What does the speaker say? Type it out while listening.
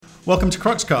Welcome to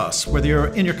Cruxcast. Whether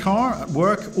you're in your car, at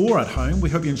work, or at home,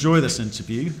 we hope you enjoy this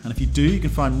interview. And if you do, you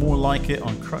can find more like it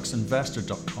on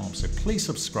cruxinvestor.com. So please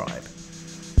subscribe.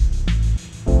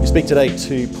 We speak today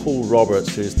to Paul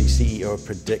Roberts, who is the CEO of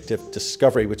Predictive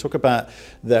Discovery. We talk about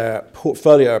their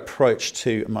portfolio approach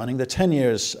to mining. They're 10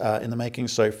 years in the making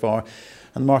so far,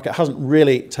 and the market hasn't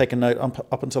really taken note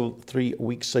up until 3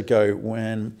 weeks ago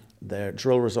when their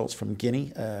drill results from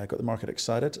Guinea got the market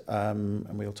excited, and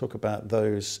we'll talk about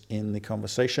those in the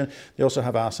conversation. They also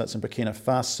have assets in Burkina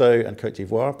Faso and Côte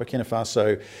d'Ivoire. Burkina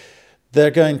Faso, they're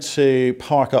going to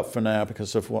park up for now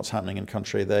because of what's happening in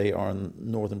country. They are in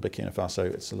northern Burkina Faso.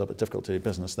 It's a little bit difficult to do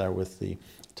business there with the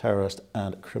terrorist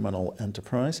and criminal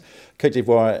enterprise. Côte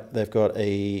d'Ivoire, they've got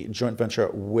a joint venture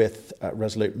with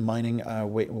Resolute Mining.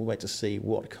 We'll wait to see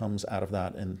what comes out of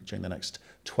that during the next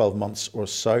 12 months or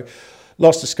so.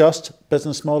 Lots discussed,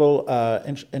 business model,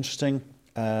 interesting,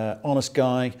 honest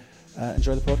guy.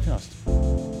 Enjoy the podcast.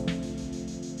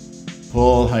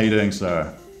 Paul, how are you doing,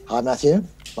 sir? Hi, Matthew.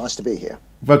 Nice to be here.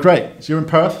 Well, great. So you're in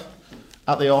Perth,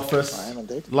 at the office. I am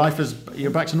indeed.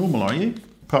 You're back to normal, are you?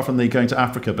 Apart from the going to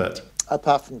Africa bit.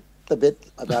 Apart from the bit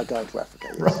about going to Africa,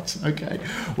 yes. Right, okay.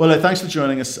 Well, thanks for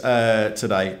joining us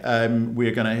today.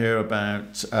 We're going to hear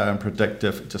about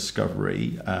Predictive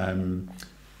Discovery,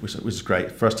 which is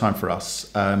great. First time for us.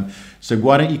 So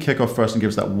why don't you kick off first and give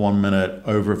us that 1 minute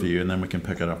overview, and then we can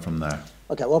pick it up from there.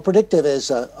 Okay, well, Predictive is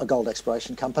a gold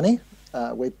exploration company.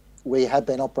 We have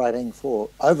been operating for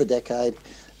over a decade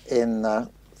in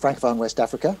Francophone West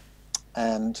Africa,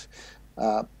 and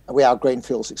we are a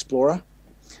greenfields explorer.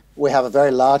 We have a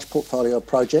very large portfolio of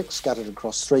projects scattered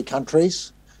across 3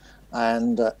 countries,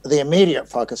 and the immediate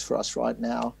focus for us right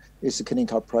now is the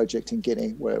Kaninko project in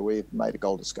Guinea, where we've made a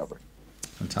gold discovery.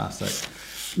 Fantastic.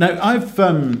 Now, I've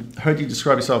heard you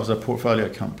describe yourself as a portfolio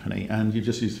company, and you've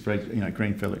just used the phrase,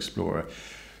 greenfield explorer.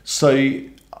 So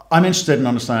I'm interested in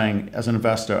understanding, as an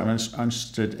investor, I'm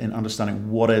interested in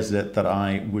understanding what is it that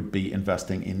I would be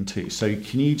investing into. So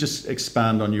can you just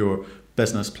expand on your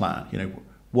business plan?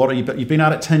 You've been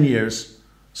at it 10 years.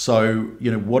 So,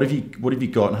 what have you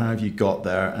got and how have you got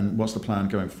there, and what's the plan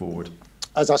going forward?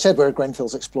 As I said, we're a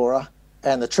greenfields explorer.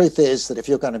 And the truth is that if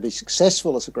you're going to be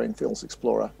successful as a greenfields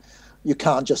explorer, you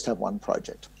can't just have one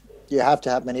project. You have to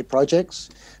have many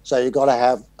projects. So you've got to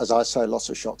have, as I say, lots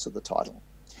of shots at the title.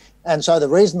 And so the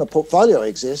reason the portfolio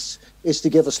exists is to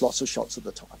give us lots of shots at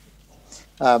the title.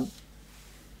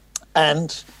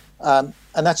 And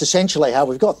that's essentially how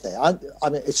we've got there. I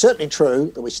mean, it's certainly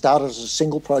true that we started as a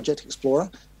single project explorer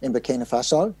in Burkina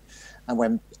Faso. And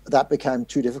when that became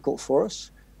too difficult for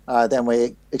us, then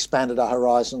we expanded our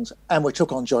horizons and we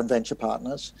took on joint venture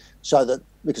partners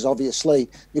because obviously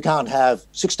you can't have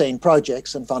 16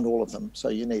 projects and fund all of them. So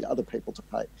you need other people to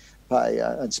pay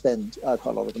and spend quite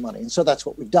a lot of the money. And so that's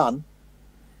what we've done.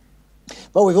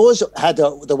 But we've always had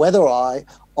the weather eye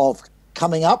of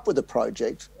coming up with a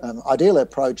project, ideally a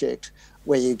project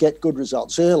where you get good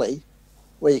results early,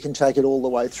 where you can take it all the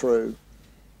way through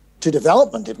to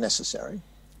development if necessary.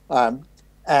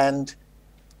 And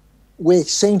we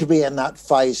seem to be in that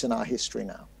phase in our history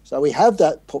now. So we have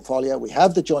that portfolio, we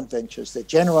have the joint ventures, they're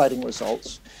generating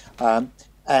results. And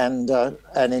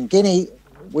in Guinea,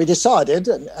 we decided,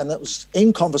 and that was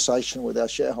in conversation with our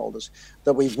shareholders,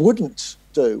 that we would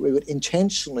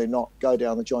intentionally not go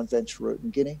down the joint venture route in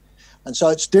Guinea. And so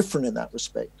it's different in that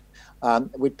respect.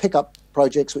 We'd pick up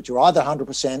projects which are either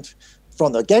 100%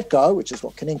 from the get-go, which is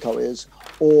what Kaninko is,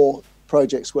 or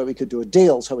projects where we could do a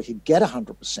deal so we could get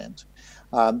 100%.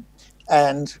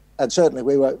 And certainly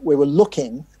we were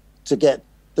looking to get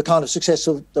the kind of success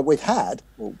that we've had,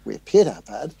 or we appear to have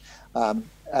had,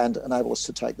 and enable us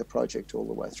to take the project all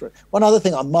the way through. One other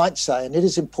thing I might say, and it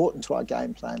is important to our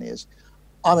game plan, is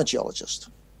I'm a geologist,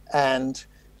 and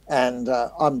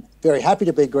I'm very happy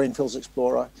to be a greenfields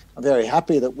explorer. I'm very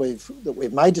happy that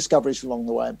we've made discoveries along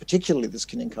the way, and particularly this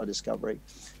Kaninko discovery,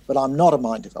 but I'm not a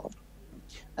mine developer.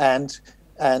 And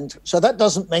so that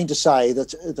doesn't mean to say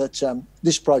that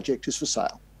this project is for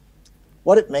sale.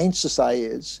 What it means to say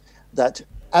is that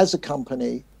as a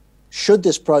company, should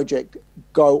this project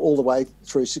go all the way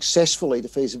through successfully to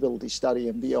feasibility study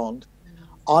and beyond,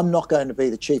 I'm not going to be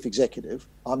the chief executive.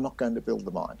 I'm not going to build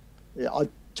the mine.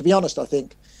 To be honest, I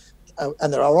think,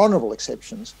 and there are honourable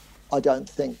exceptions, I don't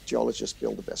think geologists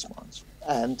build the best mines.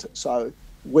 And so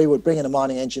we would bring in a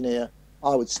mining engineer,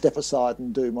 I would step aside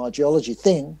and do my geology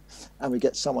thing, and we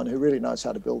get someone who really knows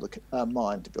how to build a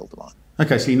mine to build the mine.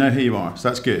 Okay, so you know who you are, so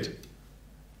that's good.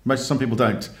 Some people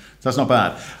don't. So that's not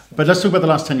bad. But let's talk about the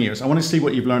last 10 years. I want to see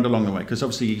what you've learned along the way, because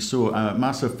obviously you saw a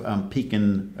massive peak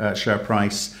in share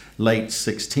price late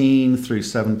 16 through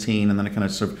 17, and then it kind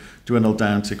of sort of dwindled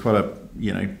down to quite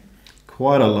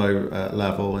a low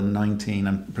level in 19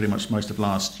 and pretty much most of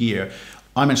last year.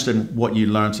 I'm interested in what you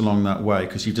learned along that way,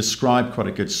 because you described quite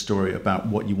a good story about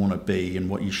what you want to be and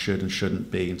what you should and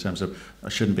shouldn't be in terms of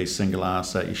shouldn't be single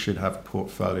asset, you should have a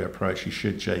portfolio approach, you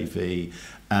should JV,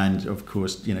 and of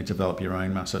course, develop your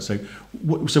own asset. So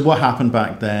what happened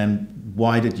back then?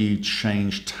 Why did you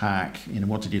change tack?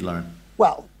 What did you learn?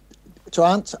 Well, to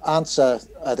answer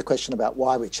the question about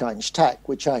why we changed tack,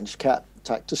 we changed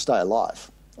tack to stay alive.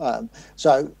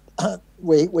 So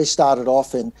we started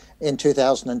off in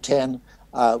 2010.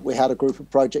 We had a group of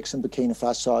projects in Burkina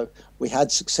Faso. We had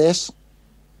success,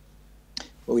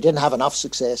 but we didn't have enough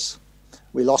success.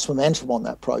 We lost momentum on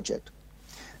that project.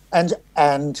 And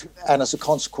as a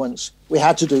consequence, we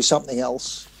had to do something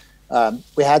else.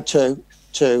 We had to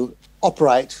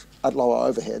operate at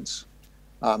lower overheads.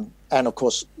 And of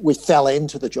course, we fell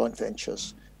into the joint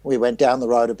ventures. We went down the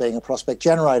road of being a prospect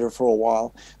generator for a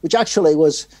while, which actually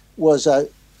was a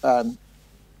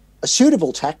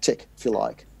suitable tactic, if you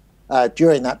like,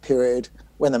 during that period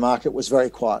when the market was very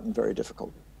quiet and very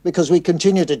difficult, because we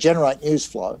continued to generate news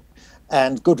flow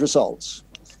and good results.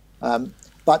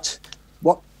 But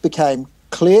what became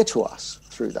clear to us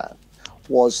through that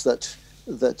was that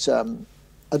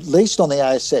at least on the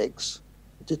ASX,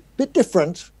 it's a bit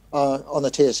different on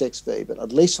the TSXV, but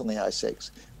at least on the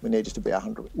ASX, we needed to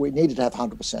have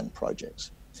 100% projects.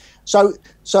 So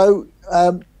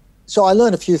I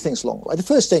learned a few things along the way. The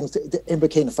first thing in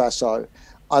Burkina Faso,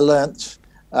 I learned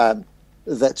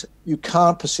that you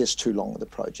can't persist too long with a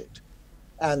project.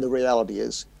 And the reality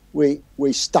is we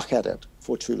stuck at it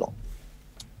for too long.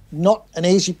 Not an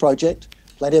easy project,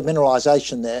 plenty of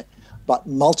mineralisation there, but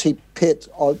multi-pit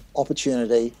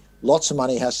opportunity, lots of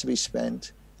money has to be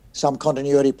spent, some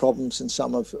continuity problems in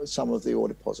some of the ore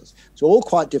deposits. So all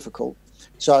quite difficult.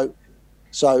 So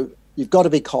you've got to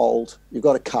be cold, you've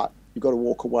got to cut, you've got to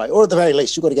walk away, or at the very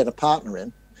least, you've got to get a partner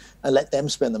in and let them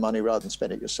spend the money rather than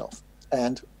spend it yourself.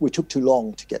 And we took too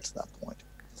long to get to that point.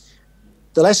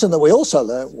 The lesson that we also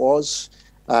learned was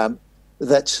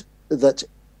that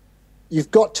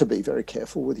you've got to be very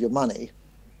careful with your money,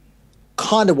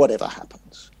 kind of whatever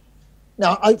happens.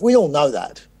 Now, we all know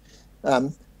that,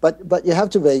 but you have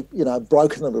to be,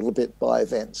 broken a little bit by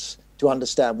events to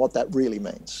understand what that really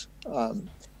means.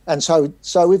 And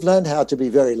so we've learned how to be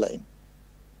very lean.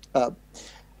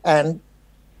 And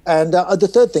the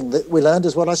third thing that we learned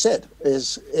is what I said,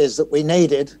 is that we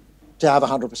needed to have a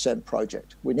 100%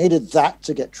 project. We needed that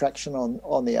to get traction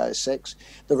on the ASX.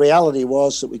 The reality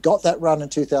was that we got that run in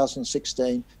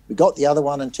 2016. We got the other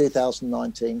one in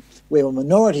 2019. We were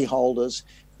minority holders.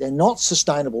 They're not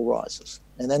sustainable rises.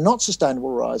 And they're not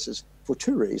sustainable rises for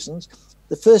two reasons.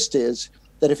 The first is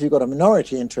that if you've got a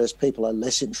minority interest, people are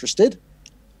less interested.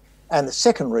 And the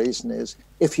second reason is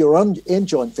if you're in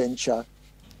joint venture,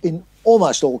 in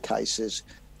almost all cases,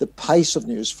 the pace of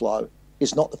news flow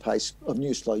is not the pace of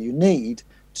news flow you need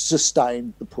to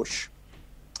sustain the push.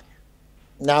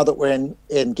 Now that we're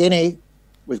in Guinea,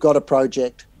 we've got a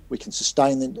project, we can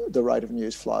sustain the rate of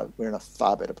news flow, we're in a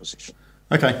far better position.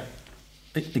 Okay.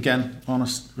 Again,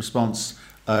 honest response.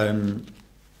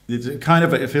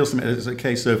 It feels to me it's a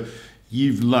case of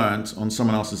you've learned on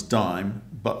someone else's dime,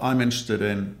 but I'm interested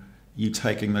in you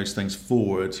taking those things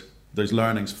forward, those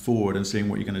learnings forward, and seeing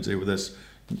what you're going to do with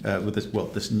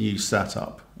this new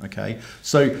setup. Okay,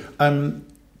 so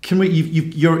can we?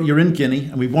 You're in Guinea,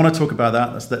 and we want to talk about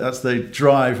that. That's the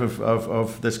drive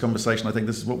of this conversation. I think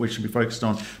this is what we should be focused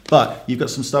on. But you've got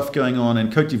some stuff going on in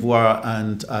Côte d'Ivoire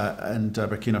and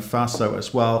Burkina Faso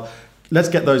as well. Let's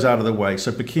get those out of the way.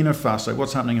 So Burkina Faso,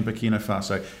 what's happening in Burkina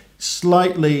Faso?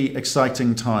 Slightly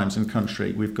exciting times in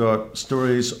country. We've got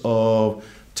stories of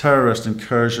terrorist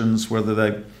incursions, whether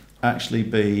they actually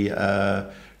be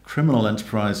criminal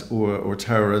enterprise or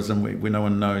terrorism, we no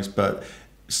one knows, but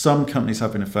some companies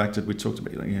have been affected. We talked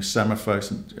about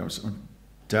Semaphos and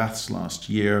deaths last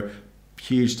year,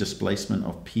 huge displacement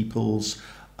of peoples.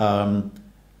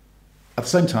 At the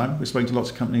same time, we're speaking to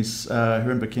lots of companies who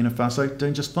are in Burkina Faso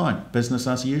doing just fine, business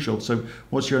as usual. So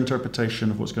what's your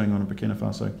interpretation of what's going on in Burkina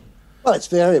Faso? Well, it's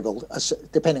variable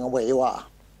depending on where you are.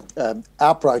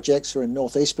 Our projects are in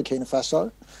northeast Burkina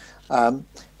Faso.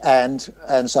 And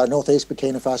so northeast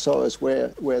Burkina Faso is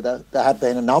where there have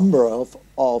been a number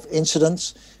of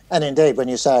incidents. And indeed, when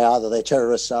you say are they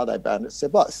terrorists, are they bandits, they're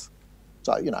both.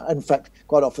 So, in fact,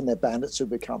 quite often they're bandits who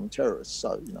become terrorists.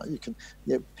 So, you can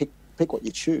pick what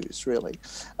you choose, really.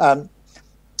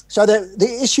 So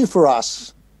the issue for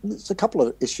us there's a couple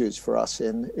of issues for us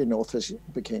in northwest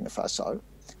Burkina Faso.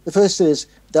 The first is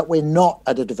that we're not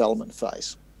at a development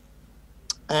phase.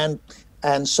 And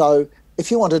so if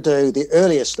you want to do the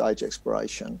earlier stage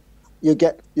exploration, you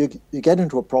get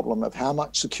into a problem of how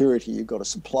much security you've got to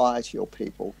supply to your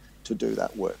people to do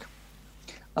that work.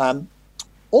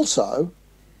 Also,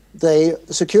 the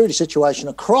security situation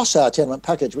across our tenement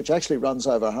package, which actually runs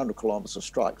over 100 kilometres of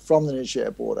strike from the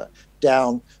Niger border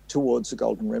down towards the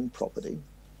Golden Rim property,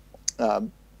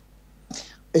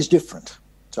 is different.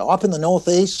 So up in the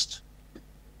northeast,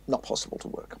 not possible to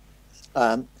work.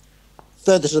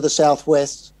 Further to the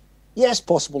southwest, yes,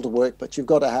 possible to work, but you've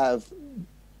got to have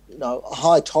a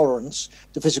high tolerance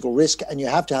to physical risk, and you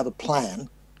have to have a plan.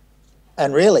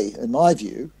 And really, in my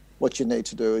view, what you need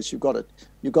to do is you've got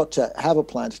to have a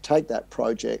plan to take that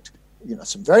project,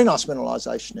 some very nice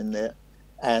mineralisation in there,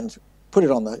 and put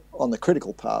it on the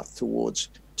critical path towards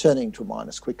turning to a mine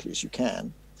as quickly as you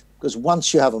can, because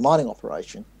once you have a mining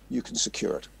operation, you can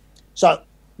secure it. So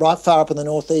right far up in the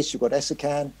northeast, you've got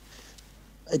Essakane,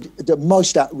 the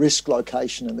most at-risk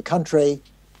location in the country,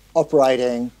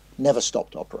 operating, never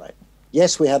stopped operating.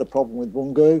 Yes, we had a problem with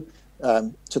Boungou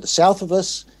to the south of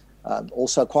us,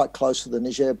 also quite close to the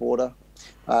Niger border.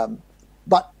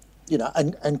 But,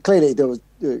 and clearly there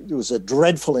was a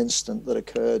dreadful incident that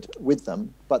occurred with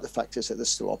them, but the fact is that they're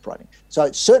still operating. So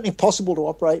it's certainly possible to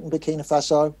operate in Burkina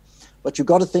Faso, but you've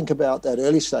got to think about that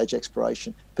early stage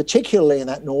exploration, particularly in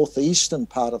that northeastern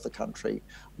part of the country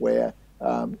where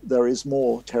there is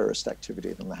more terrorist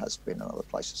activity than there has been in other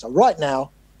places. So right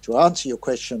now, to answer your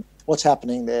question, what's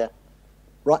happening there?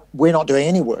 Right, we're not doing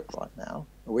any work right now.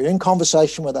 We're in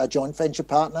conversation with our joint venture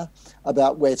partner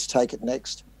about where to take it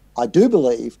next. I do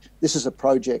believe this is a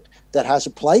project that has a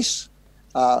place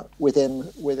within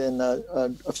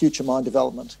a future mine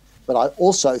development, but I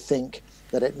also think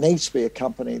that it needs to be a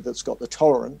company that's got the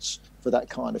tolerance for that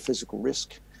kind of physical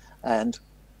risk. And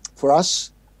for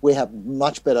us, we have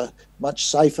much better, much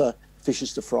safer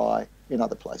fishes to fry in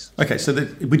other places. Okay, so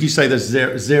would you say there's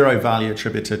zero value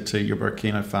attributed to your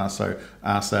Burkina Faso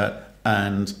asset,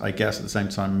 and I guess at the same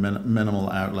time minimal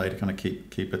outlay to kind of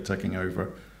keep it ticking over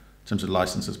in terms of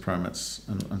licenses, permits,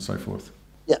 and so forth?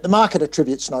 Yeah, the market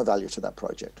attributes no value to that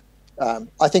project.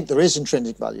 I think there is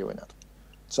intrinsic value in it.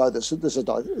 So there's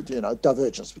a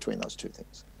divergence between those two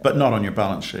things. But not on your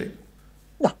balance sheet?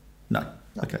 No.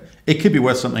 Okay. It could be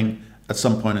worth something at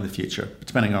some point in the future,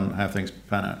 depending on how things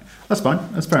pan out. That's fine.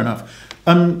 That's fair enough.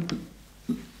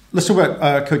 Let's talk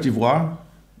about Côte d'Ivoire,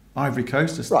 Ivory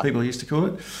Coast, as right. people used to call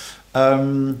it.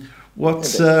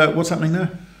 What's happening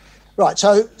there? Right.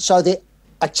 So the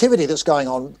activity that's going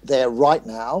on there right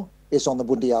now is on the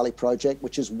Bundiali project,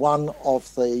 which is one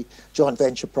of the joint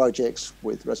venture projects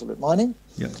with Resolute Mining.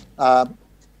 Yeah.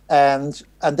 And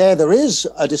there is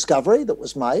a discovery that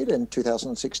was made in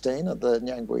 2016 at the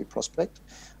Nyangui prospect.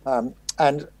 And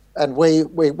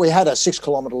we had a 6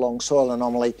 kilometre long soil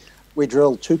anomaly. We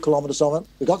drilled 2 kilometres on it.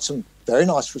 We got some very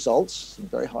nice results, some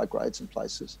very high grades in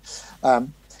places.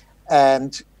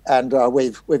 And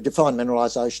we've defined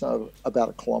mineralisation of about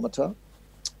 1 kilometre.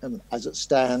 And as it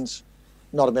stands,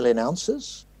 not 1 million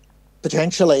ounces.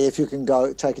 Potentially, if you can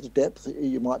take it to depth,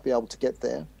 you might be able to get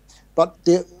there. But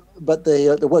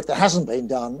the work that hasn't been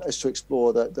done is to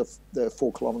explore the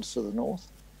 4 kilometres to the north,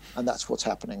 and that's what's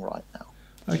happening right now.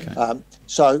 Okay.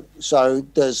 So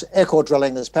there's air core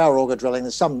drilling, there's power auger drilling,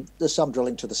 there's some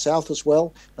drilling to the south as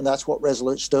well, and that's what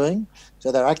Resolute's doing.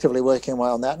 So they're actively working away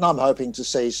on that, and I'm hoping to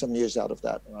see some news out of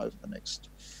that over the next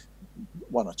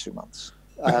 1 or 2 months.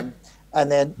 Okay.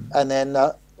 And then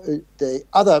the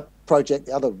other project,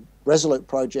 the other Resolute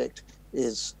project,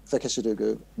 is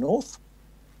Fekkesadougou North,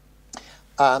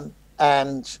 and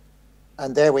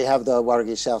there we have the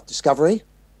Warragui South discovery.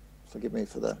 Forgive me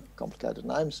for the complicated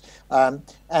names. And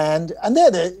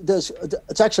there's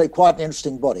it's actually quite an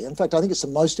interesting body. In fact, I think it's the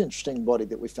most interesting body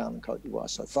that we've found in Côte d'Ivoire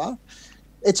so far.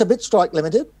 It's a bit strike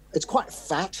limited. It's quite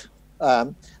fat.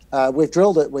 We've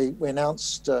drilled it. We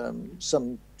announced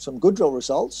some good drill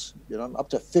results, up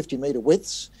to 50-metre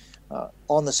widths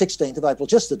on the 16th of April,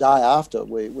 just the day after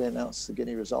we announced the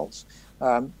Guinea results.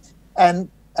 And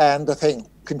the thing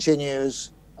continues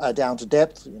down to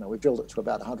depth. We've drilled it to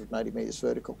about 180 metres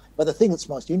vertical. But the thing that's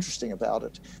most interesting about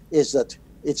it is that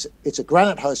it's a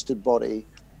granite-hosted body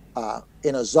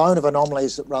in a zone of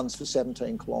anomalies that runs for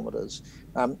 17 kilometres.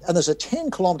 And there's a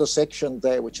 10-kilometre section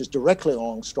there which is directly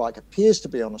along strike, appears to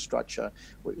be on a structure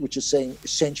which is seeing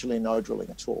essentially no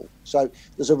drilling at all. So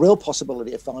there's a real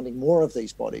possibility of finding more of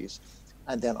these bodies,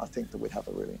 and then I think that we'd have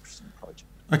a really interesting project.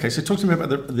 Okay, so talk to me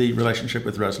about the relationship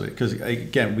with Resolute, because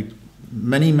again,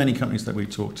 many companies that we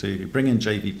talk to who bring in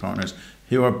JV partners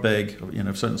who are big,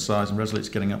 of certain size, and Resolute's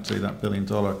getting up to that $1 billion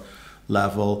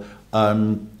level.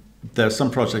 There are some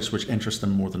projects which interest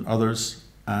them more than others,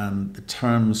 and the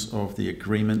terms of the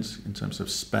agreement in terms of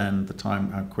spend, the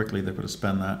time, how quickly they've got to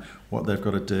spend that, what they've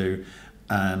got to do,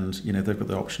 and they've got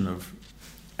the option of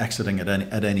exiting at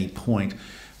any point.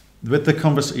 With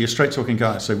the you're straight talking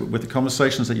guys. So with the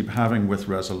conversations that you're having with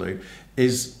Resolute,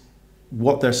 is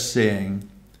what they're seeing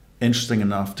interesting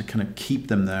enough to kind of keep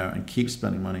them there and keep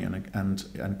spending money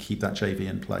and keep that JV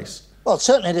in place? Well,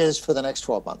 certainly it is for the next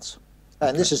 12 months,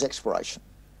 and this is exploration.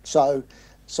 So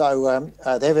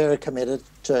they're very committed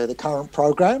to the current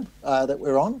program that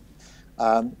we're on,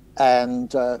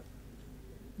 and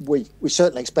we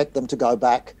certainly expect them to go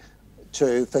back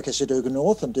to Whakasaduga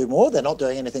North and do more. They're not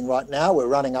doing anything right now. We're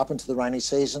running up into the rainy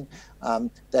season. I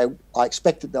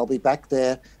expect that they'll be back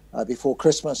there before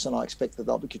Christmas, and I expect that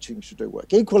they'll be continuing to do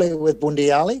work. Equally with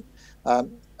Bundiali,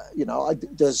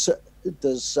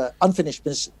 there's unfinished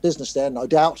business there, no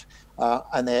doubt,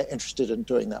 and they're interested in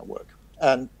doing that work.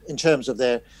 And in terms of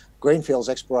their greenfields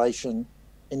exploration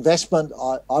investment,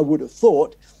 I would have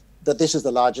thought that this is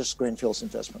the largest greenfields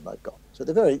investment they've got. So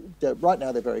right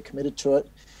now they're very committed to it.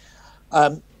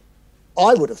 I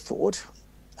would have thought,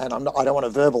 and I don't want to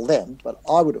verbal them, but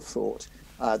I would have thought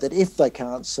that if they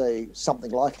can't see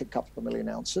something like a couple of million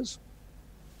ounces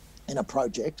in a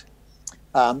project,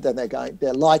 then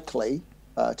they're likely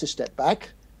to step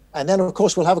back. And then, of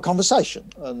course, we'll have a conversation,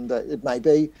 and it may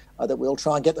be that we'll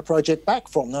try and get the project back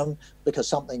from them because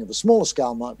something of a smaller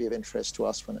scale might be of interest to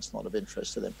us when it's not of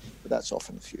interest to them, but that's off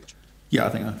in the future. Yeah, I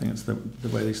think it's the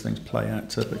way these things play out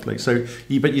typically. So,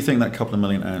 but you think that couple of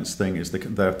million ounce thing is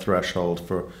their threshold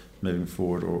for moving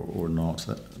forward or not?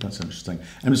 That's interesting.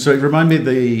 And so, remind me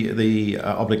the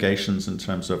obligations in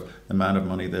terms of the amount of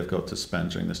money they've got to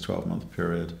spend during this 12-month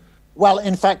period. Well,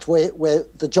 in fact,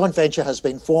 the joint venture has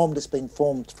been formed. It's been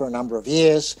formed for a number of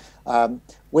years.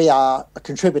 We are a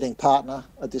contributing partner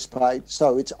at this point,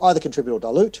 so it's either contribute or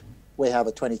dilute. We have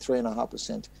a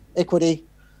 23.5% equity.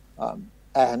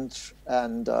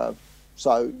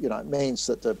 So it means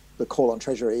that the call on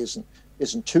Treasury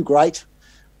isn't too great.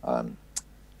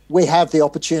 We have the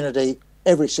opportunity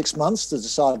every 6 months to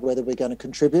decide whether we're going to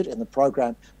contribute in the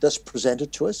program that's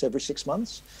presented to us every 6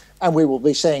 months, and we will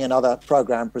be seeing another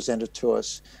program presented to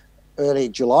us early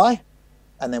July,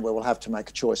 and then we will have to make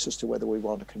a choice as to whether we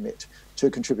want to commit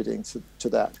to contributing to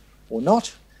that or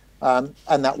not.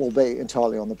 And that will be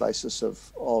entirely on the basis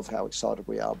of how excited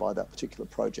we are by that particular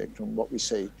project and what we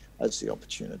see as the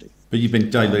opportunity. But you've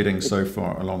been diluting so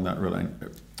far along that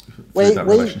relationship.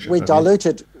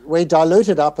 We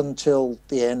diluted up until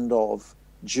the end of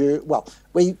June. Well,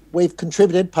 we've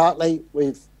contributed partly,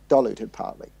 we've diluted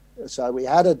partly. So we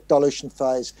had a dilution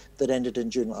phase that ended in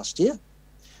June last year,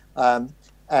 and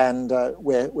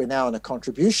we're now in a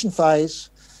contribution phase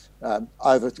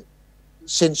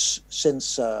since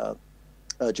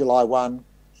July 1,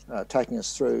 taking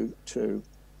us through to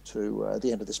the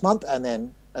end of this month, and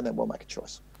then we'll make a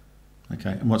choice.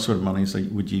 Okay, and what sort of money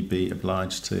would you be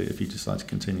obliged to, if you decide to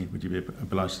continue, would you be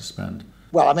obliged to spend?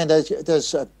 Well, I mean,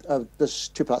 there's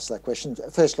two parts to that question.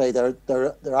 Firstly, there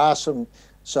are some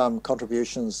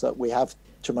contributions that we have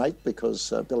to make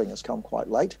because billing has come quite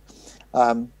late,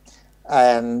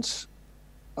 and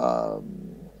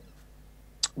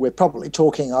we're probably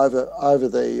talking over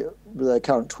the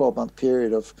current 12-month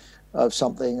period of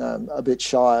something a bit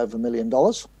shy of $1 million,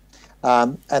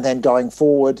 and then going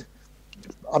forward,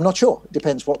 I'm not sure. It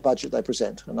depends what budget they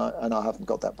present, and I haven't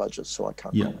got that budget, so I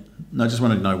can't. Yeah, no, I just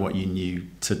wanted to know what you knew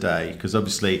today, because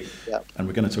obviously, and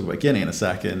we're going to talk about Guinea in a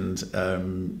second.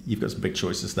 You've got some big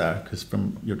choices there, because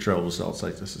from your drill results,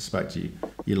 I suspect you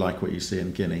like what you see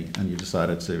in Guinea, and you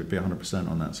decided to be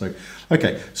 100% on that. So,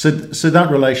 okay, so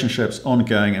that relationship's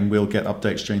ongoing, and we'll get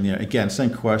updates during the year. Again, same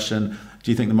question.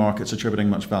 Do you think the market's attributing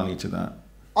much value to that?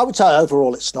 I would say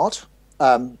overall it's not.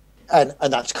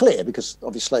 And that's clear because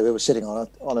obviously we were sitting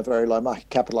on a very low market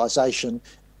capitalisation,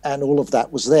 and all of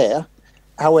that was there.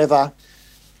 However,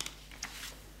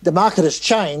 the market has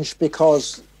changed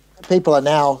because people are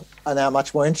now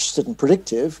much more interested in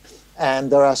predictive,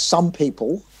 and there are some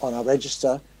people on our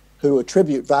register who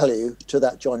attribute value to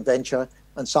that joint venture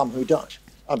and some who don't.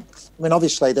 I mean,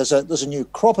 obviously there's a new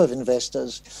crop of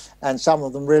investors, and some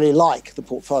of them really like the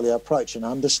portfolio approach and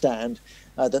understand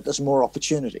that there's more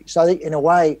opportunity. So in a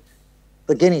way,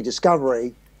 the Guinea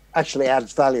discovery actually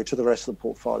adds value to the rest of the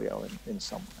portfolio in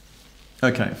some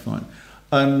way. Okay, fine.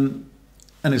 And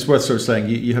it's worth sort of saying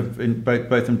you have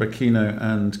both in Burkina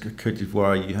and Côte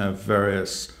d'Ivoire, you have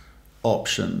various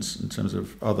options in terms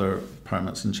of other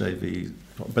permits and JV,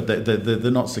 but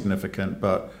they're not significant,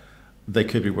 but they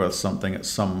could be worth something at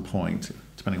some point,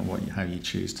 depending on how you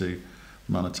choose to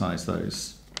monetize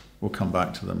those. We'll come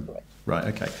back to them. Right,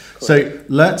 okay. Correct. So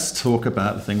let's talk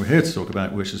about the thing we're here to talk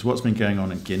about, which is what's been going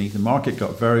on in Guinea. The market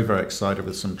got very, very excited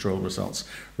with some drill results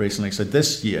recently. So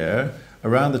this year,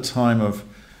 around the time of,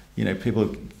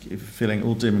 people feeling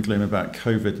all doom and gloom about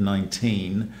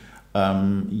COVID-19,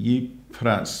 you put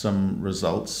out some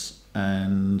results,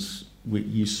 and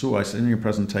you saw, I said in your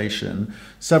presentation,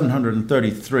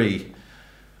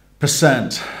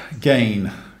 733%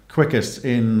 gain, quickest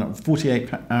in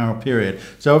 48-hour period.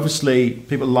 So obviously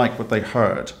people like what they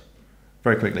heard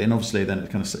very quickly, and obviously then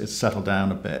it's settled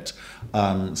down a bit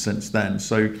since then.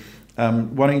 So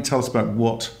why don't you tell us about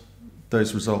what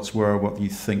those results were, what you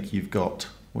think you've got,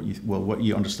 what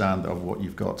you understand of what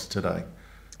you've got today?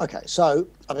 Okay, so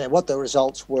what the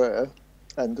results were,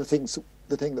 and the thing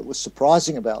that was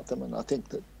surprising about them, and I think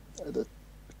that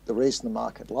the reason the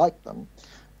market liked them,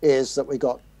 is that we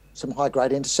got some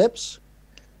high-grade intercepts.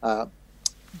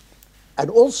 And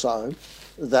also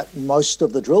that most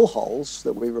of the drill holes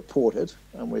that we reported,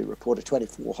 and we reported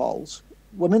 24 holes,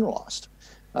 were mineralised.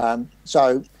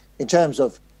 So in terms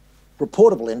of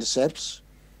reportable intercepts,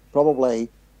 probably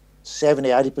 70,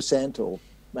 80% or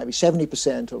maybe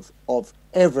 70% of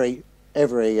every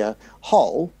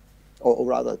hole, or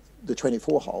rather the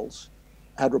 24 holes,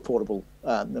 had reportable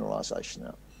mineralisation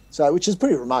now. So, which is a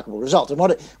pretty remarkable result. And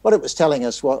what it was telling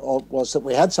us was that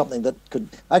we had something that could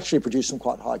actually produce some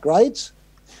quite high grades,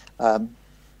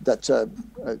 that a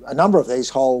number of these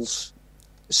holes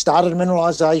started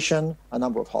mineralisation, a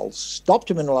number of holes stopped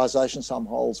mineralisation, some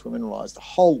holes were mineralised the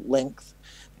whole length,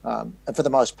 and for the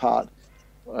most part,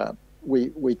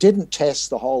 we didn't test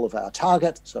the whole of our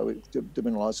target, so the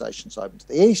mineralisation's open to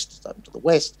the east, it's open to the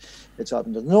west, it's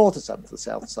open to the north, it's open to the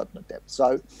south, it's open to depth.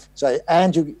 So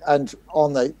and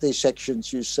on these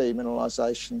sections you see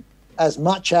mineralisation as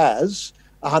much as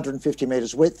 150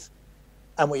 metres width,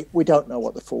 and we don't know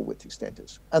what the full width extent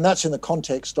is. And that's in the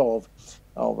context of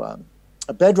a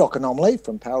bedrock anomaly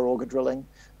from power auger drilling,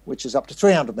 which is up to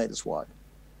 300 metres wide.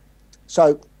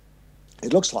 So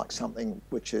it looks like something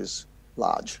which is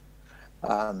large.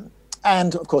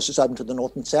 And of course it's open to the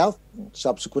north and south. And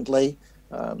subsequently,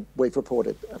 we've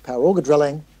reported power auger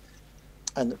drilling,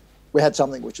 and we had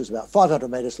something which was about 500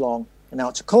 metres long, and now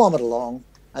it's 1 kilometre long.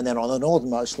 And then on the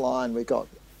northernmost line, we got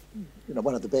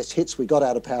one of the best hits we got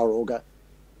out of power auger.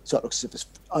 So it looks as if it's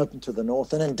open to the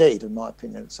north, and indeed, in my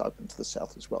opinion, it's open to the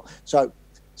south as well. So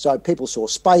people saw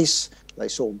space, they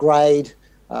saw grade,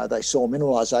 they saw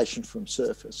mineralisation from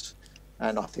surface,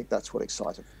 and I think that's what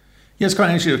excited. Yeah, it's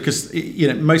quite interesting because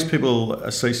most people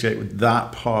associate with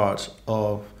that part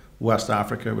of West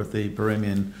Africa with the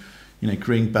Birimian,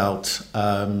 green belt,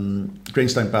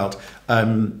 greenstone belt.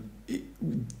 But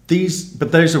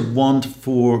those are 1 to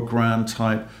 4 gram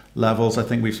type levels. I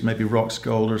think we've maybe Rocks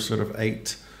Gold are sort of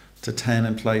 8 to 10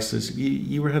 in places.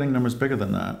 You were hitting numbers bigger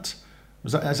than that.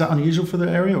 Is that unusual for the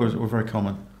area, or very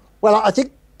common? Well, I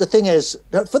think the thing is,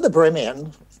 for the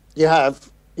Birimian, you have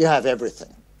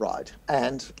everything. Right,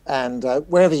 and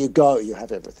wherever you go, you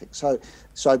have everything. So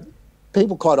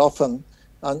people quite often,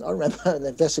 and I remember an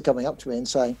investor coming up to me and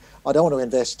saying, "I don't want to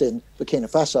invest in Burkina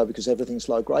Faso because everything's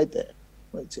low grade there."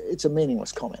 Well, it's a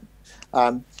meaningless comment.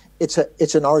 It's an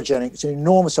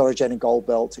enormous orogenic gold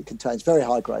belt. It contains very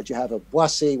high grades. You have a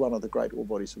Boissy, one of the great ore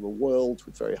bodies of the world,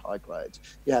 with very high grades.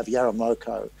 You have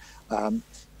Yaramoko,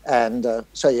 and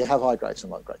so you have high grades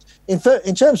and low grades. In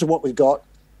terms of what we've got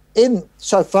in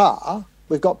so far.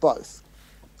 We've got both.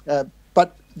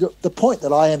 But the point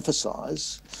that I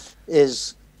emphasise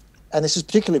is, and this is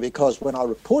particularly because when I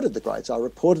reported the grades, I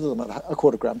reported them at a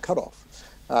 1/4 gram cutoff.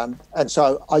 And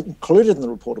so I included in the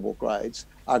reportable grades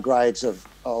are grades of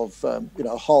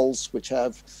holes which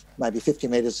have maybe 50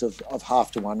 metres of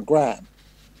 0.5 to 1 gram.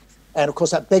 And of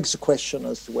course that begs the question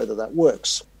as to whether that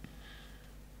works.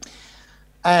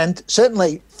 And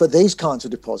certainly for these kinds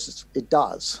of deposits, it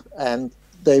does. And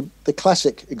the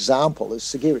classic example is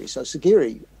Siguiri. So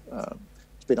Siguiri,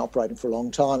 it's been operating for a long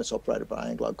time. It's operated by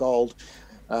Anglo Gold.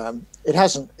 It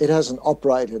hasn't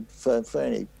operated for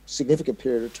any significant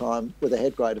period of time with a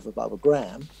head grade of above 1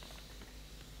 gram.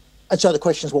 And so the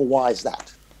question is, well, why is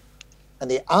that? And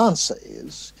the answer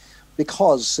is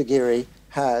because Siguiri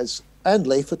has, and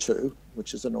Lifa too,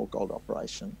 which is an all gold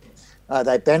operation,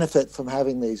 they benefit from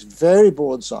having these very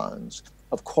broad zones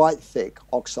of quite thick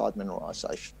oxide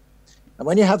mineralisation. And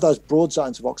when you have those broad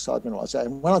zones of oxide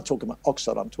mineralisation, when I'm talking about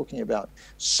oxide, I'm talking about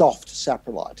soft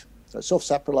saprolite. So soft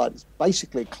saprolite is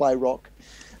basically clay rock,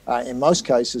 In most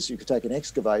cases, you could take an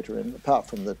excavator in, apart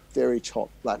from the very top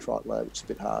laterite layer, which is a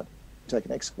bit hard, take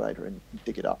an excavator and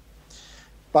dig it up.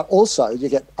 But also you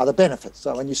get other benefits.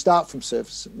 So when you start from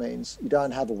surface, it means you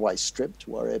don't have a waste strip to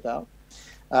worry about.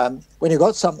 When you've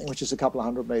got something which is a couple of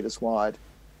 100 metres wide,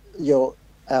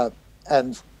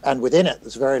 and within it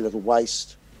there's very little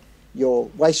waste, your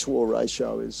waste-to-ore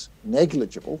ratio is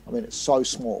negligible. I mean, it's so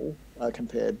small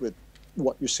compared with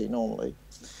what you see normally.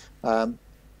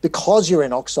 Because you're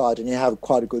in oxide and you have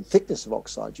quite a good thickness of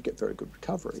oxide, you get very good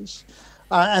recoveries.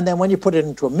 And then when you put it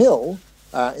into a mill,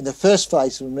 in the first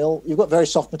phase of a mill, you've got very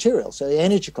soft material, so the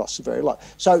energy costs are very low.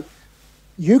 So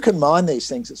you can mine these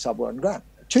things at sub 1 gram.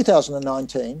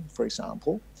 2019, for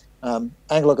example,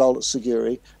 AngloGold at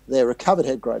Siguiri, their recovered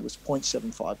head grade was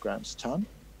 0.75 grams a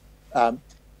tonne.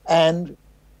 And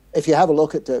if you have a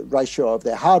look at the ratio of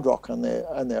their hard rock and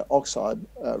their oxide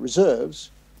reserves,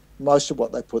 most of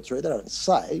what they put through, they don't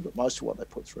say, but most of what they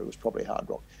put through was probably hard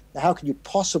rock. Now, how can you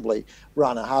possibly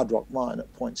run a hard rock mine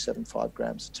at 0.75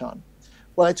 grams a tonne?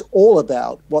 Well, it's all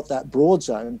about what that broad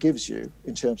zone gives you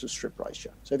in terms of strip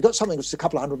ratio. So if you've got something that's a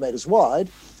couple of 100 metres wide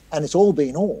and it's all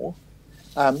been ore,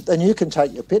 then you can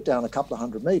take your pit down a couple of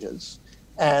 100 metres,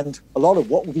 and a lot of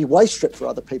what will be waste strip for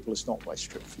other people is not waste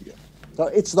strip for you. So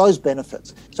it's those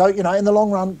benefits. So, in the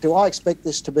long run, do I expect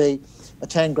this to be a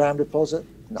 10-gram deposit?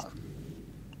 No.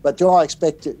 But do I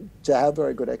expect it to have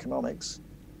very good economics?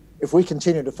 If we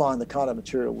continue to find the kind of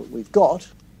material that we've got,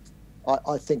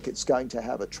 I think it's going to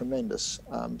have a tremendous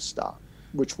start,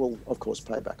 which will, of course,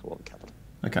 pay back a lot of capital.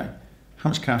 Okay. How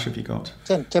much cash have you got?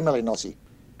 10 million Aussie.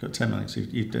 Got 10 million. So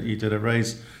you did a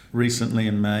raise recently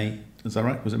in May. Is that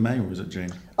right? Was it May or was it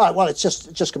June? Oh, well, it's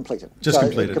just completed.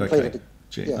 Completed, okay.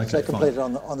 June. Yeah, okay, so completed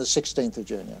on the 16th of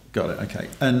June, yeah. Got it, okay.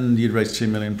 And you'd raised 2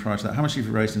 million prior to that. How much have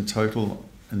you raised in total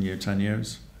in your 10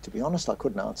 years? To be honest, I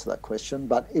couldn't answer that question,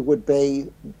 but it would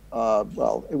be,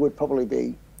 it would probably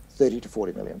be $30 to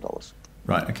 $40 million.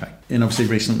 Right, okay. And obviously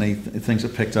recently things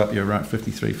have picked up. You're around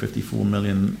 53, 54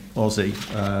 million Aussie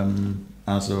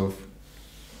as of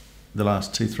the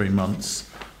last 2-3 months,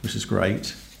 which is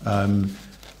great.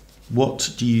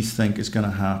 What do you think is going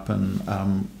to happen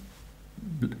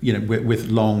with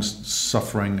long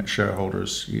suffering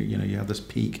shareholders? You have this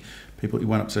peak. You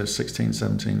went up to 16,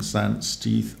 17 cents.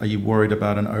 Are you worried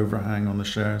about an overhang on the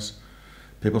shares?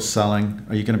 People selling?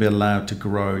 Are you going to be allowed to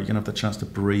grow? Are you going to have the chance to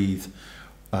breathe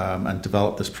and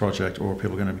develop this project, or are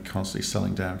people going to be constantly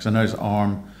selling down? Because I noticed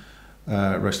ARM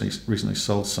recently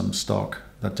sold some stock.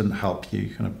 That didn't help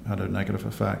you, kind of had a negative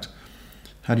effect.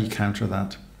 How do you counter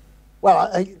that?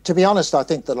 Well, to be honest, I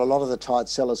think that a lot of the tired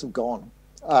sellers have gone.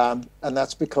 And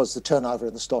that's because the turnover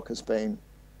in the stock has been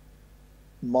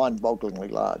mind-bogglingly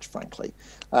large, frankly.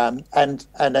 And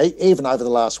even over the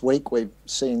last week, we've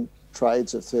seen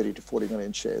trades of 30 to 40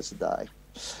 million shares a day.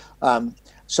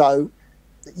 So,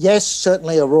 yes,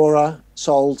 certainly Aurora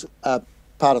sold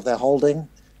part of their holding.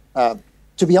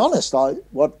 To be honest,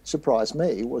 what surprised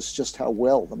me was just how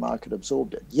well the market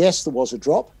absorbed it. Yes, there was a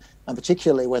drop, and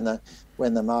particularly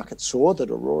when the market saw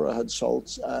that Aurora had sold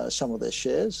some of their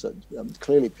shares,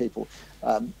 clearly people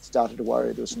started to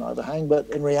worry there was an overhang. But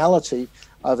in reality,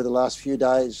 over the last few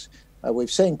days,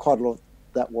 we've seen quite a lot of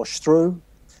that wash through.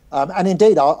 And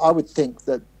indeed, I would think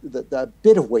that a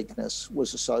bit of weakness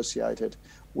was associated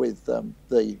with the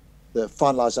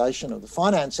finalisation of the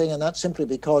financing, and that's simply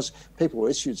because people were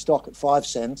issued stock at 5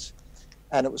 cents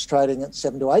and it was trading at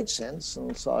 7 to 8 cents,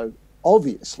 and so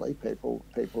obviously people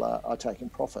are taking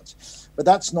profits. But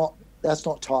that's not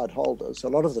tied holders. A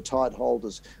lot of the tied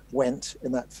holders went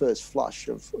in that first flush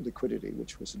of liquidity,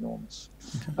 which was enormous.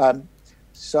 Okay.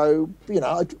 So,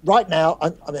 right now,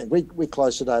 I mean, we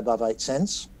closed today above 8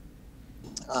 cents,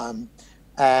 and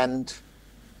I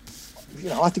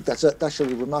think that's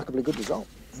actually a remarkably good result.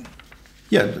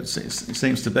 Yeah, it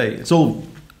seems to be. It's all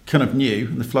kind of new,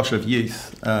 in the flush of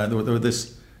youth. There were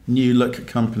this new look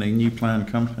company, new plan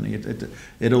company.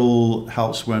 It all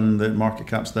helps when the market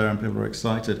cap's there and people are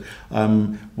excited.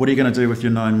 What are you going to do with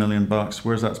your $9 million?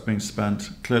 Where's that being spent?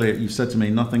 Clearly, you've said to me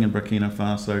nothing in Burkina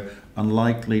Faso,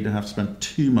 unlikely to have spent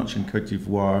too much in Côte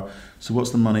d'Ivoire. So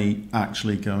what's the money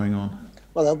actually going on?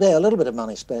 Well, there'll be a little bit of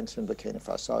money spent in Burkina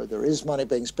Faso. There is money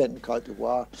being spent in Côte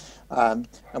d'Ivoire, and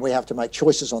we have to make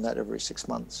choices on that every 6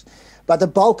 months. But the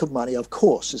bulk of money, of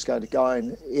course, is going to go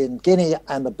in Guinea,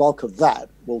 and the bulk of that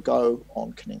will go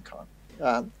on Kaninko.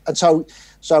 And so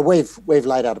we've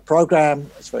laid out a program.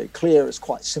 It's very clear. It's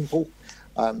quite simple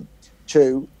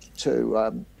to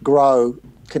grow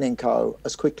Kaninko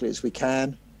as quickly as we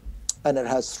can, and it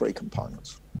has 3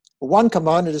 components. One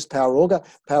component is Power Auger.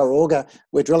 Power Auger,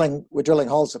 we're drilling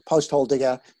holes. A post-hole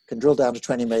digger can drill down to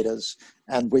 20 meters,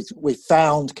 and we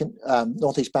found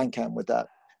Northeast Bankcam with that,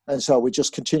 and so we're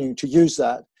just continuing to use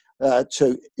that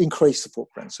to increase the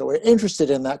footprint. So we're interested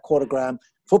in that quarter-gram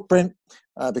footprint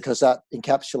because that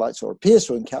encapsulates or appears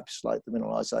to encapsulate the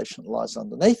mineralisation that lies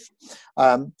underneath.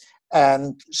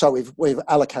 And so we've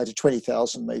allocated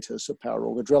 20,000 metres of Power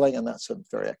Auger drilling, and that's a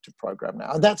very active program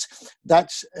now. And has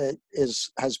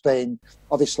been,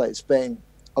 obviously it's been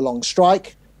a long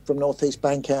strike from Northeast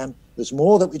Bankcam. There's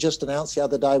more that we just announced the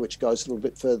other day, which goes a little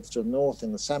bit further to the north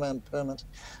in the Saman permit.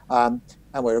 And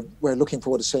we're looking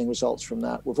forward to seeing results from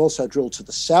that. We've also drilled to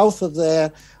the south of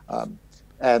there.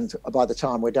 And by the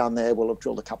time we're done there, we'll have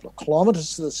drilled a couple of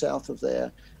kilometres to the south of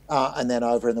there. And then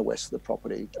over in the west of the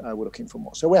property, we're looking for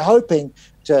more. So we're hoping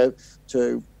to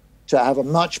have a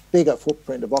much bigger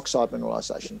footprint of oxide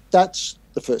mineralisation. That's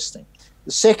the first thing.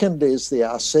 The second is the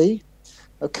RC.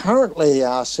 Currently, the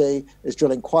RC is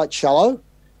drilling quite shallow.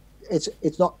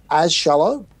 It's not as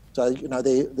shallow. So,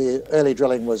 the early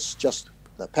drilling was just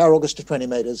the Power Auger to 20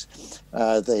 metres.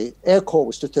 The air core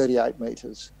was to 38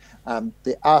 metres.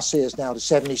 The RC is now to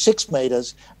 76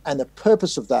 metres. And the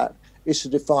purpose of that is to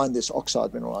define this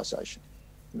oxide mineralisation.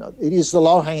 It is the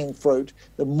low-hanging fruit.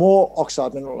 The more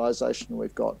oxide mineralisation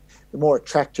we've got, the more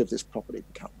attractive this property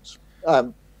becomes.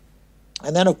 And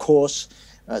then, of course,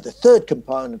 the third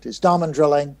component is diamond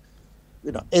drilling.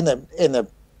 In the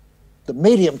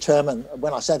medium term, and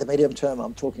when I say the medium term,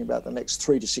 I'm talking about the next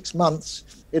 3 to 6 months,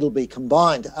 it'll be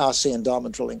combined RC and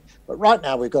diamond drilling. But right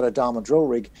now, we've got a diamond drill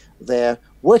rig there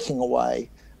working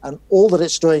away, and all that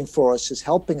it's doing for us is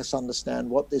helping us understand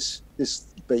what this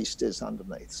beast is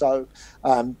underneath. So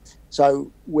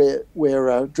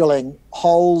we're drilling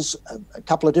holes a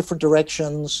couple of different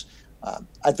directions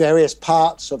at various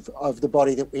parts of the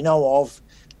body that we know of.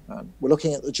 We're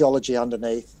looking at the geology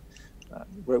underneath.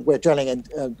 We're drilling,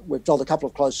 and we've drilled a couple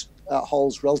of close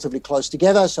holes relatively close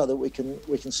together so that we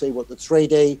can see what the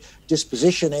 3D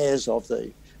disposition is of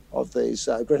these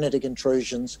granitic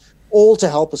intrusions, all to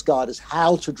help us guide us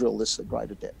how to drill this at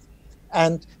greater depth,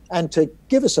 and to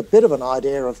give us a bit of an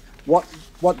idea of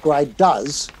what grade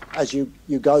does as you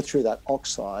go through that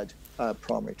oxide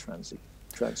primary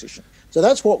transition. So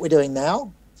that's what we're doing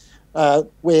now.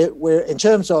 We're in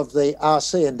terms of the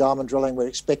RC and diamond drilling, we're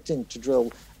expecting to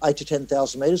drill 8 to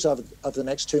 10,000 metres over the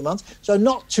next 2 months. So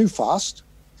not too fast.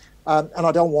 And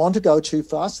I don't want to go too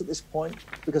fast at this point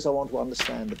because I want to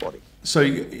understand the body. So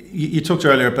you talked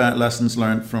earlier about lessons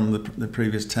learned from the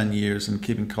previous 10 years and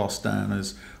keeping costs down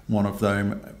as one of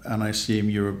them. And I assume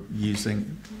you're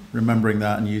remembering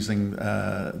that and using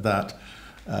that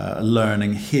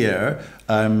learning here.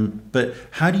 But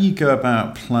how do you go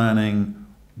about planning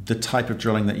the type of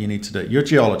drilling that you need to do? You're a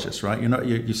geologist, right?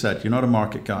 You said you're not a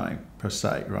market guy per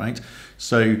se, right?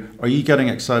 So are you getting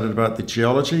excited about the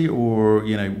geology, or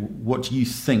what do you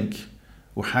think,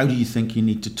 or how do you think you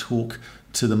need to talk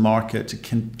to the market to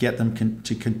get them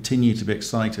to continue to be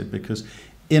excited? Because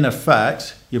in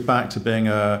effect, you're back to being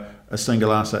a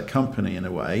single asset company in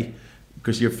a way,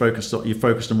 because you're focused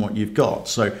on what you've got.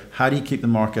 So how do you keep the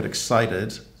market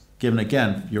excited, given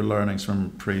again your learnings from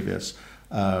previous?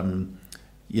 And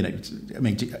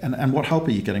what help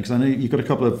are you getting? Because I know you've got a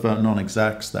couple of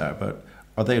non-execs there, but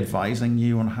are they advising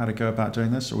you on how to go about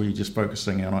doing this, or are you just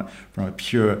focusing on it from a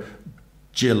pure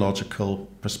geological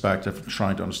perspective,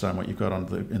 trying to understand what you've got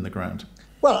in the ground?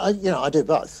 Well, I do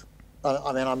both.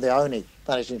 I mean, I'm the only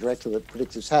managing director that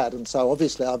Predictive's had, and so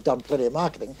obviously I've done plenty of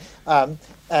marketing. But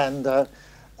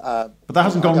that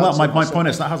hasn't gone well. My point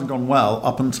is that hasn't gone well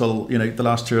up until the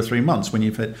last 2 or 3 months when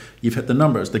you've hit the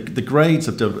numbers. The grades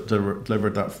have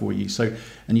delivered that for you. So,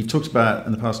 and you've talked about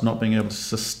in the past not being able to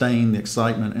sustain the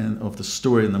excitement of the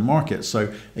story in the market.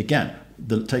 So again,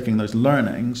 taking those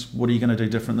learnings, what are you going to do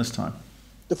different this time?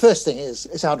 The first thing is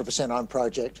it's 100% owned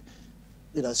project.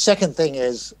 Second thing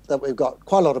is that we've got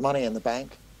quite a lot of money in the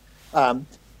bank,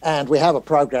 and we have a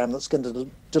program that's going to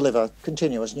deliver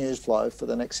continuous news flow for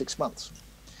the next 6 months.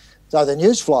 So the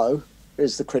news flow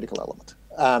is the critical element.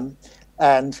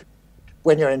 And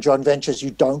when you're in joint ventures,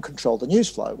 you don't control the news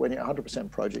flow. When you're 100%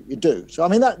 project, you do. So, I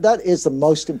mean, that is the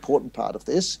most important part of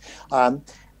this.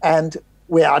 And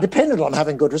we are dependent on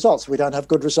having good results. If we don't have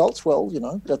good results, well,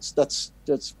 that's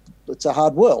a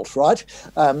hard world, right?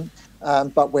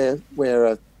 But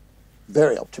we're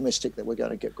very optimistic that we're going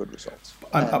to get good results.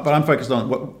 But I'm focused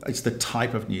on it's the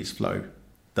type of news flow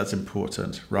that's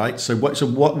important, right? So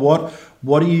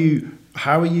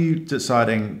how are you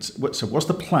deciding? So what's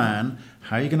the plan?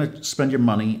 How are you going to spend your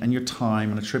money and your time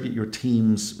and attribute your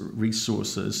team's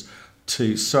resources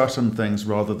to certain things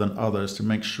rather than others to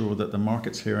make sure that the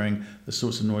market's hearing the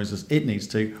sorts of noises it needs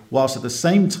to, whilst at the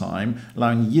same time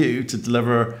allowing you to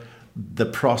deliver the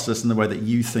process in the way that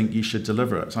you think you should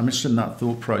deliver it. So I'm interested in that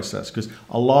thought process, because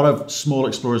a lot of small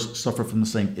explorers suffer from the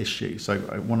same issue. So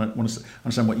I want to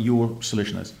understand what your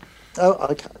solution is. Oh,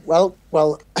 okay. Well,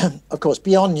 of course,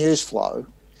 beyond news flow,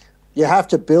 you have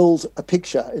to build a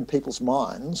picture in people's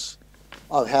minds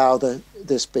of how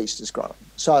this beast is growing.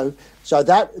 So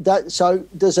there's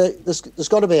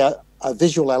got to be a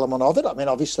visual element of it. I mean,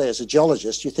 obviously, as a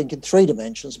geologist, you think in 3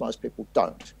 dimensions. Most people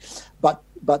don't. But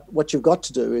what you've got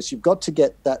to do is you've got to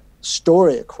get that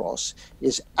story across.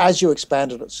 Is as you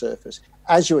expand it at surface,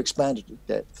 as you expand it at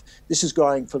depth, this is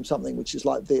growing from something which is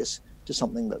like this to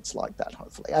something that's like that,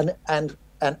 hopefully. And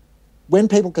when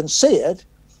people can see it,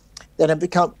 then it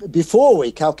becomes, before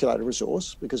we calculate a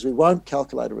resource, because we won't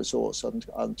calculate a resource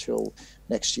until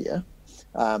next year,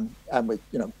 and we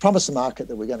promise the market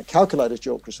that we're going to calculate a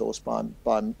JORC resource by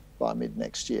mid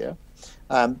next year.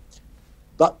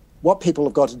 But what people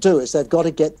have got to do is they've got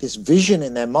to get this vision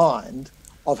in their mind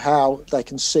of how they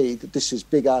can see that this is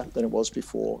bigger than it was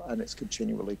before and it's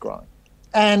continually growing,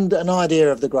 and an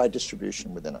idea of the grade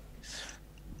distribution within it.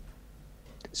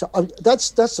 So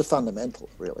that's the fundamental,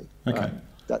 really. Okay.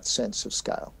 That sense of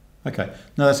scale. Okay,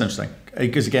 no, that's interesting.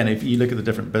 Because again, if you look at the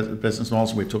different business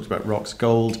models, we've talked about rocks,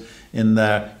 gold in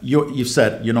there. You've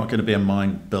said you're not going to be a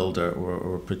mine builder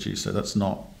or a producer. That's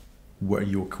not where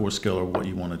your core skill or what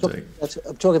you want to do.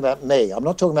 I'm talking about me. I'm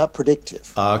not talking about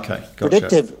predictive. Okay,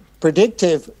 gotcha.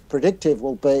 Predictive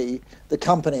will be the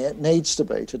company it needs to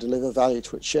be to deliver value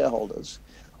to its shareholders.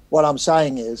 What I'm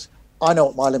saying is, I know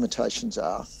what my limitations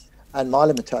are, and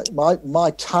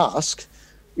my task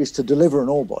is to deliver an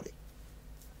ore body.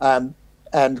 And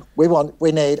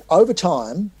we need over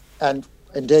time, and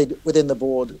indeed within the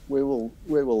board, we will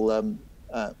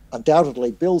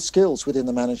undoubtedly build skills within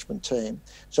the management team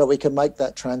so we can make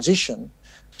that transition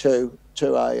to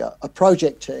a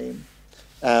project team,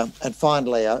 and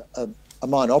finally a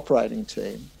mine operating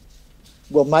team.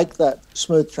 We'll make that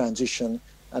smooth transition,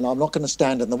 and I'm not going to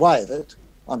stand in the way of it.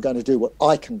 I'm going to do what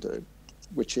I can do,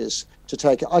 which is to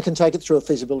take it. I can take it through a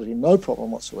feasibility, no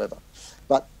problem whatsoever.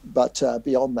 But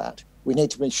beyond that, we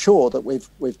need to be sure that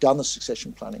we've done the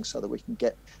succession planning so that we can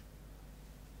get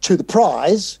to the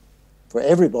prize for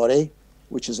everybody,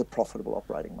 which is a profitable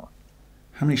operating mine.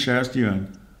 How many shares do you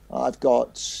own? I've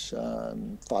got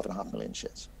 5.5 million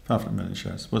shares. 5.5 million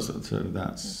shares. So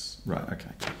that's right.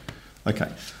 Okay.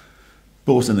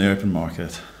 Bought in the open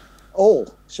market.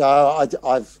 All. So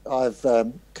I've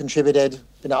contributed.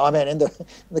 I mean, in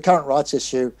the current rights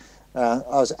issue, I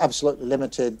was absolutely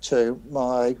limited to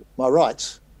my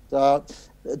rights.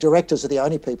 Directors are the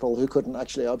only people who couldn't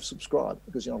actually oversubscribe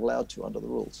because you're not allowed to under the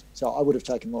rules. So I would have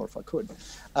taken more if I could.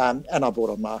 And I bought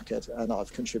on market, and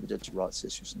I've contributed to rights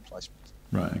issues and placements.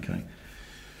 Right, okay.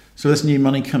 So this new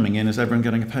money coming in, is everyone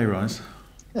getting a pay rise?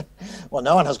 Well,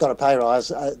 no one has got a pay rise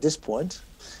at this point.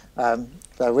 So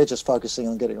we're just focusing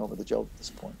on getting on with the job at this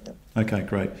point. Yeah. Okay,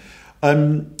 great.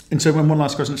 And so one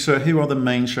last question. So who are the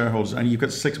main shareholders? And you've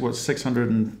got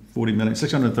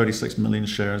 636 million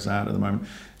shares out at the moment.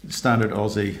 Standard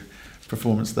Aussie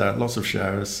performance there, lots of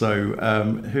shares. So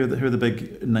who are the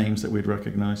big names that we'd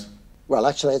recognise? Well,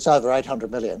 actually, it's over 800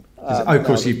 million. Of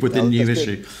course, with the new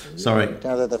issue. Sorry.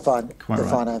 Now that the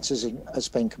finance has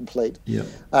been complete. Yeah.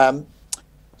 I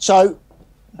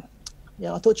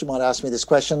thought you might ask me this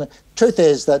question. The truth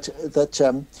is that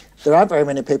there aren't very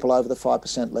many people over the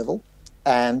 5% level,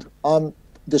 and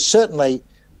there's certainly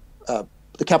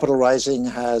the capital raising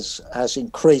has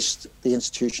increased the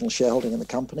institutional shareholding in the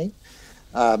company,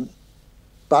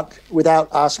 but without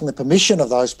asking the permission of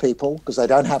those people, because they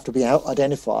don't have to be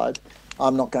identified,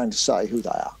 I'm not going to say who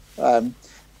they are.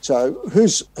 So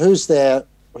who's there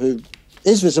who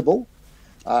is visible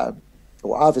or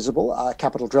are visible are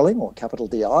Capital Drilling or Capital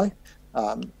DI.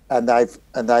 And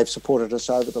they've supported us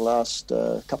over the last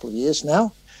couple of years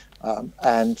now,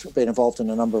 and been involved in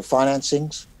a number of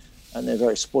financings, and they're a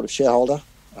very supportive shareholder.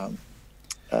 I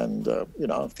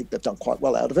think they've done quite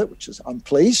well out of it, which is I'm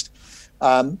pleased.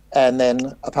 And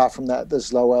then apart from that,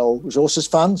 there's Lowell Resources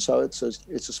Fund, so it's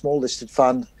a small listed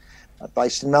fund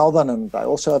based in Melbourne, and they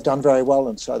also have done very well,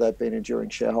 and so they've been enduring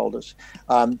shareholders.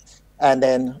 And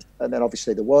then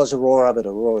obviously there was Aurora, but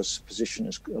Aurora's position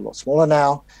is a lot smaller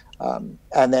now.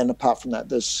 And then apart from that,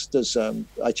 there's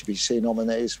HBC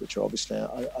nominees, which are obviously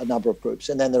a number of groups.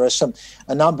 And then there are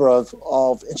a number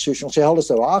of institutional shareholders.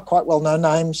 There are quite well-known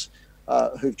names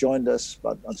who've joined us,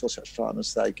 but until such time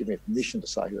as they give me permission to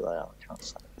say who they are, I can't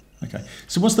say. Okay.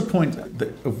 So what's the point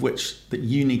of which that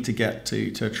you need to get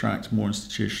to attract more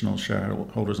institutional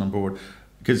shareholders on board?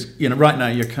 Because right now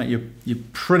you're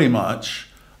pretty much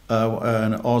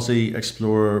an Aussie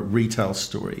explorer retail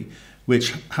story,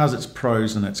 which has its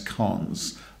pros and its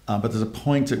cons. But there's a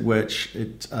point at which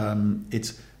it's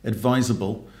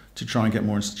advisable to try and get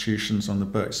more institutions on the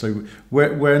book. So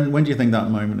when do you think that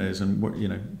moment is, and what do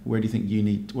you think you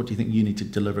need to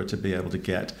deliver to be able to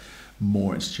get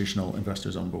more institutional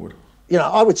investors on board?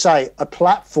 I would say a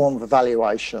platform of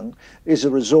evaluation is a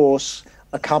resource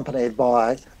accompanied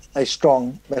by a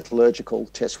strong metallurgical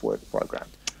test work program.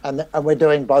 And we're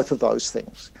doing both of those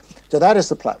things. So that is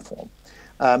the platform.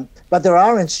 But there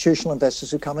are institutional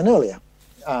investors who come in earlier.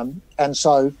 And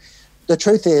so the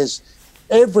truth is,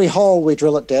 every hole we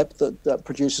drill at depth that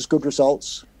produces good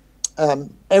results,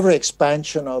 every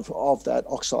expansion of that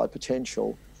oxide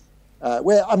potential,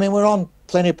 we're on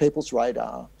plenty of people's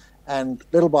radar. And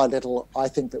little by little, I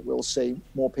think that we'll see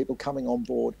more people coming on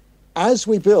board as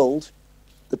we build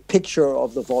the picture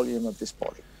of the volume of this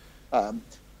body.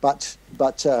 But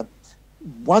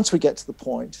once we get to the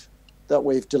point that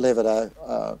we've delivered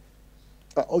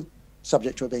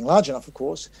subject to it being large enough, of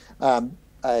course,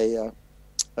 a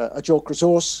JORC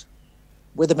resource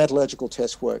with the metallurgical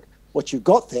test work, what you've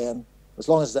got then, as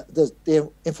long as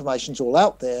the information's all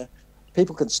out there,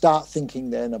 people can start thinking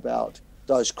then about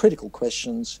those critical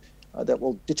questions that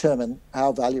will determine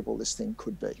how valuable this thing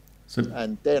could be.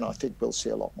 And then I think we'll see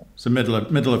a lot more. So middle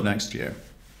of next year,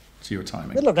 to your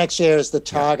timing. Middle of next year is the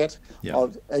target. Yeah.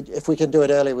 If we can do it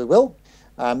early, we will.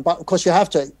 But of course, you have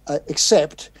to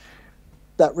accept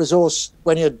that resource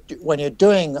when you're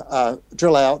doing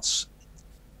drill outs.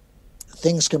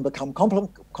 Things can become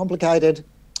complicated.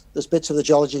 There's bits of the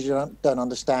geology you don't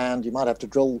understand. You might have to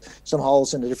drill some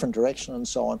holes in a different direction and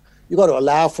so on. You've got to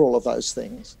allow for all of those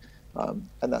things. And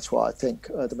that's why I think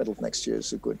the middle of next year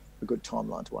is a good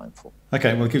timeline to aim for.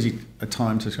 Okay, well, it gives you a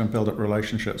time to kind of build up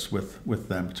relationships with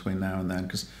them between now and then,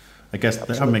 because I guess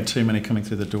there haven't been too many coming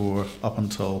through the door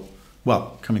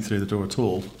coming through the door at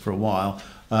all for a while.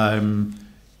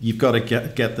 You've got to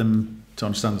get them to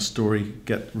understand the story,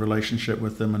 get relationship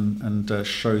with them, and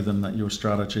show them that your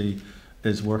strategy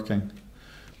is working.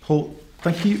 Paul,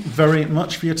 thank you very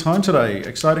much for your time today.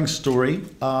 Exciting story.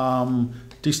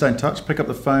 Do stay in touch. Pick up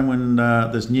the phone when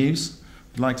there's news.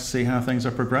 I'd like to see how things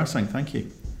are progressing. Thank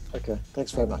you. Okay.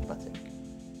 Thanks very much, Matthew.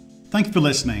 Thank you for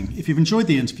listening. If you've enjoyed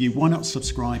the interview, why not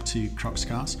subscribe to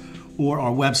Cruxcast or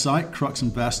our website,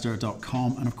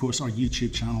 cruxinvestor.com, and of course our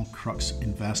YouTube channel, Crux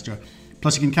Investor.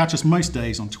 Plus, you can catch us most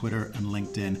days on Twitter and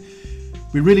LinkedIn.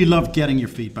 We really love getting your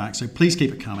feedback, so please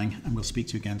keep it coming, and we'll speak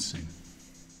to you again soon.